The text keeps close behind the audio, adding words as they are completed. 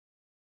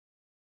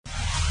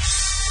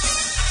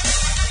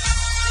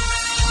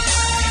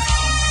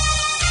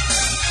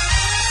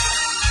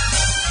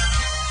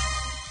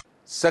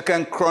2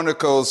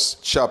 Chronicles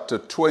chapter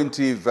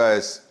 20,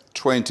 verse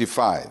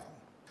 25.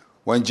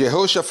 When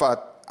Jehoshaphat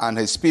and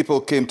his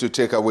people came to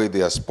take away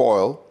their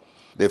spoil,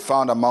 they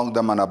found among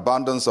them an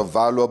abundance of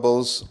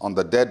valuables on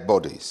the dead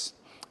bodies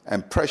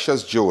and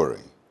precious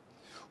jewelry,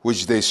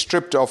 which they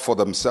stripped off for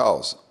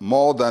themselves,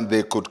 more than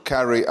they could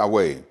carry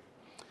away.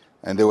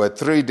 And they were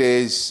 3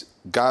 days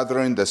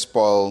gathering the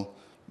spoil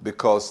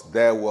because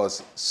there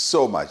was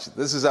so much.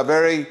 This is a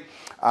very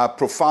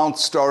profound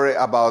story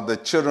about the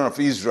children of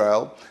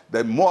Israel.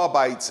 The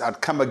Moabites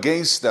had come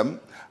against them,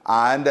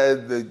 and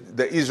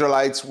the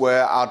Israelites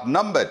were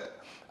outnumbered.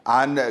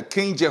 And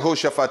King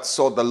Jehoshaphat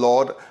sought the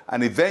Lord,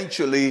 and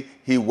eventually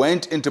he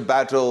went into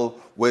battle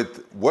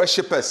with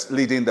worshipers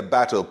leading the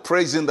battle,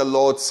 praising the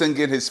Lord,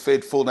 singing his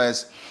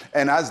faithfulness.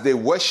 And as they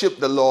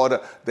worshiped the Lord,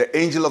 the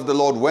angel of the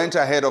Lord went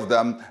ahead of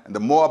them, and the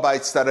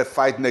Moabites started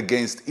fighting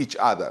against each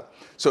other.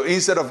 So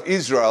instead of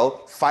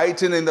Israel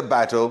fighting in the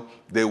battle,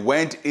 they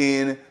went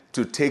in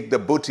to take the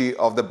booty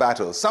of the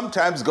battle.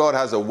 Sometimes God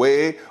has a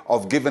way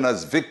of giving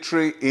us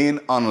victory in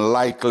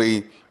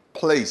unlikely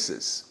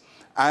places.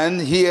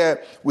 And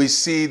here we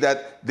see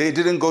that they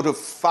didn't go to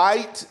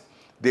fight,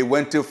 they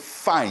went to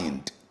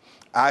find.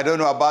 I don't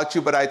know about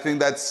you, but I think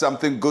that's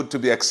something good to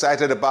be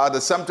excited about.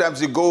 That sometimes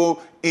you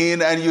go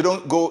in and you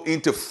don't go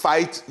into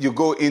fight, you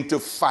go into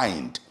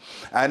find.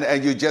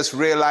 And you just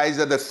realize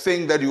that the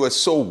thing that you were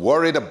so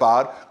worried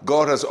about,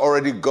 God has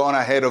already gone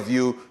ahead of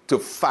you to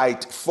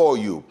fight for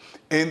you.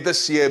 In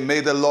this year, may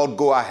the Lord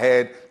go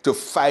ahead to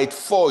fight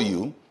for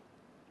you,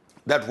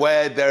 that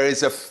where there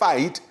is a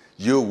fight,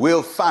 you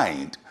will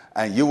find.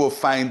 And you will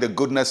find the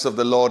goodness of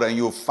the Lord, and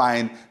you will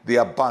find the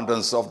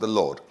abundance of the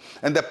Lord.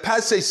 And the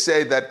passage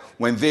said that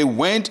when they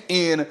went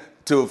in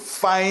to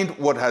find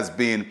what has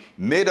been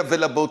made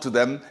available to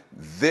them,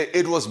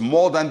 it was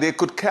more than they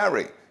could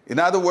carry. In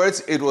other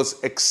words, it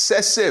was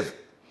excessive.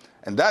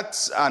 And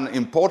that's an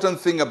important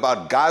thing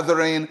about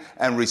gathering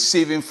and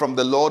receiving from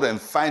the Lord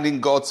and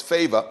finding God's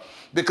favor,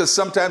 because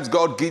sometimes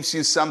God gives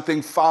you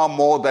something far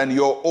more than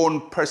your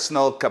own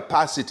personal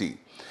capacity.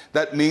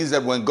 That means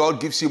that when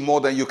God gives you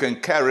more than you can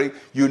carry,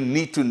 you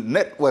need to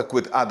network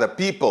with other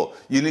people.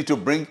 You need to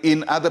bring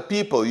in other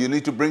people. You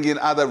need to bring in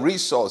other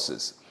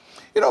resources.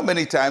 You know,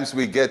 many times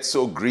we get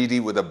so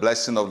greedy with the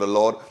blessing of the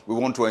Lord. We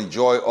want to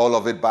enjoy all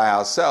of it by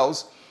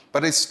ourselves.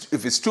 But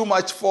if it's too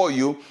much for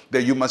you,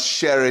 then you must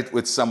share it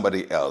with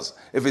somebody else.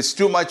 If it's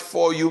too much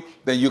for you,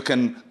 then you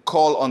can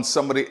call on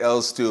somebody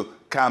else to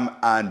come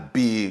and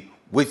be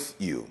with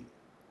you.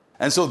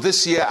 And so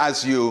this year,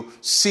 as you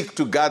seek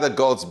to gather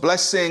God's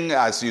blessing,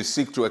 as you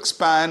seek to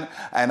expand,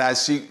 and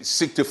as you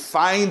seek to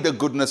find the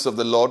goodness of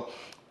the Lord,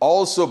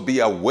 also be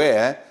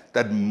aware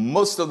that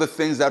most of the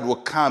things that will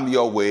come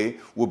your way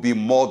will be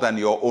more than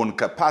your own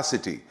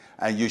capacity.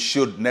 And you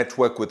should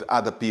network with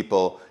other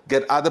people,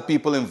 get other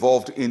people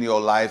involved in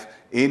your life,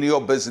 in your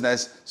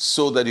business,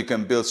 so that you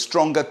can build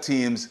stronger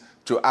teams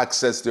to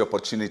access the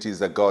opportunities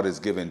that God has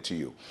given to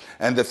you.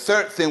 And the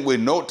third thing we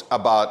note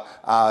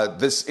about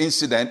this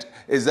incident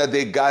is that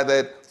they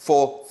gathered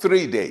for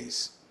 3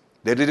 days.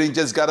 They didn't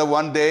just gather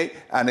one day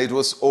and it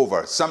was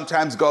over.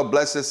 Sometimes God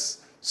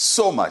blesses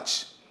so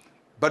much,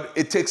 but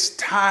it takes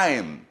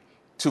time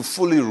to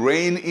fully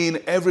rein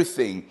in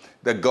everything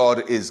that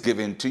God is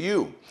giving to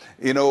you.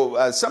 You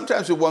know,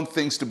 sometimes we want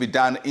things to be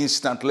done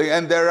instantly,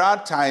 and there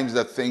are times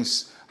that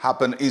things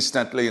happen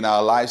instantly in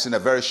our lives. In a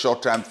very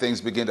short time,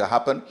 things begin to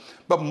happen.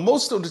 But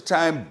most of the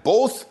time,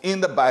 both in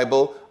the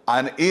Bible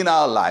and in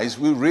our lives,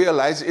 we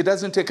realize it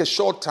doesn't take a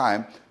short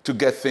time to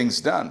get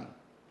things done.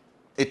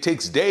 It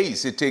takes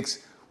days, it takes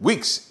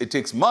weeks, it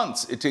takes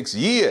months, it takes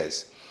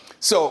years.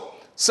 So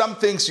some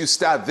things you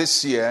start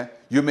this year,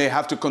 you may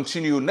have to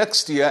continue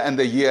next year and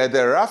the year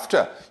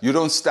thereafter. You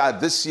don't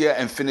start this year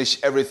and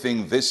finish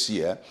everything this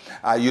year.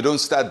 You don't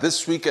start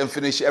this week and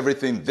finish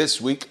everything this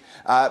week.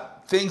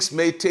 Things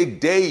may take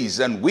days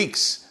and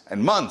weeks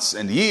and months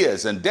and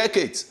years and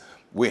decades.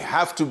 We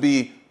have to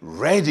be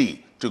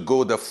ready to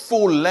go the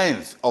full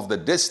length of the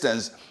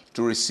distance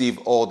to receive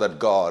all that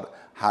God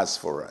has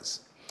for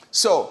us.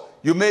 So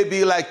you may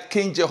be like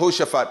King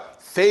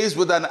Jehoshaphat, faced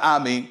with an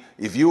army.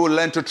 If you will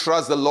learn to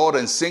trust the Lord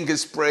and sing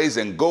his praise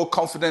and go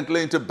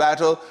confidently into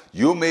battle,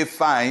 you may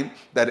find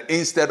that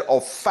instead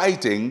of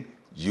fighting,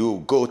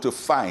 you go to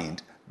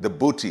find the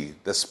booty,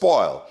 the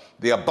spoil,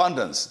 the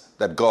abundance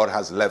that God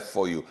has left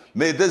for you.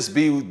 May this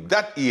be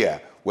that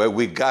year where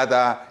we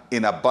gather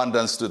in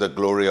abundance to the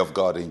glory of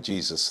God in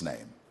Jesus'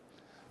 name.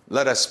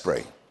 Let us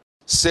pray.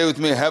 Say with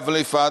me,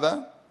 Heavenly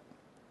Father,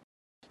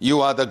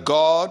 you are the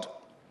God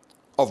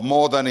of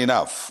more than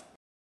enough.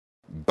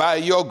 By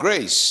your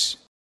grace,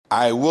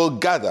 I will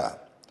gather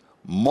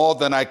more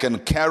than I can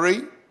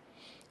carry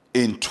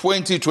in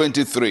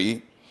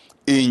 2023.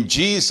 In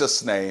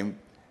Jesus' name,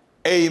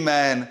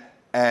 amen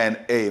and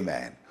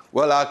amen.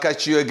 Well, I'll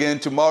catch you again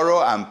tomorrow.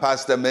 I'm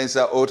Pastor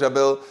Mensa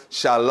Otabil.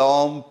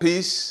 Shalom,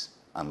 peace,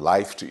 and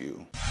life to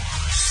you.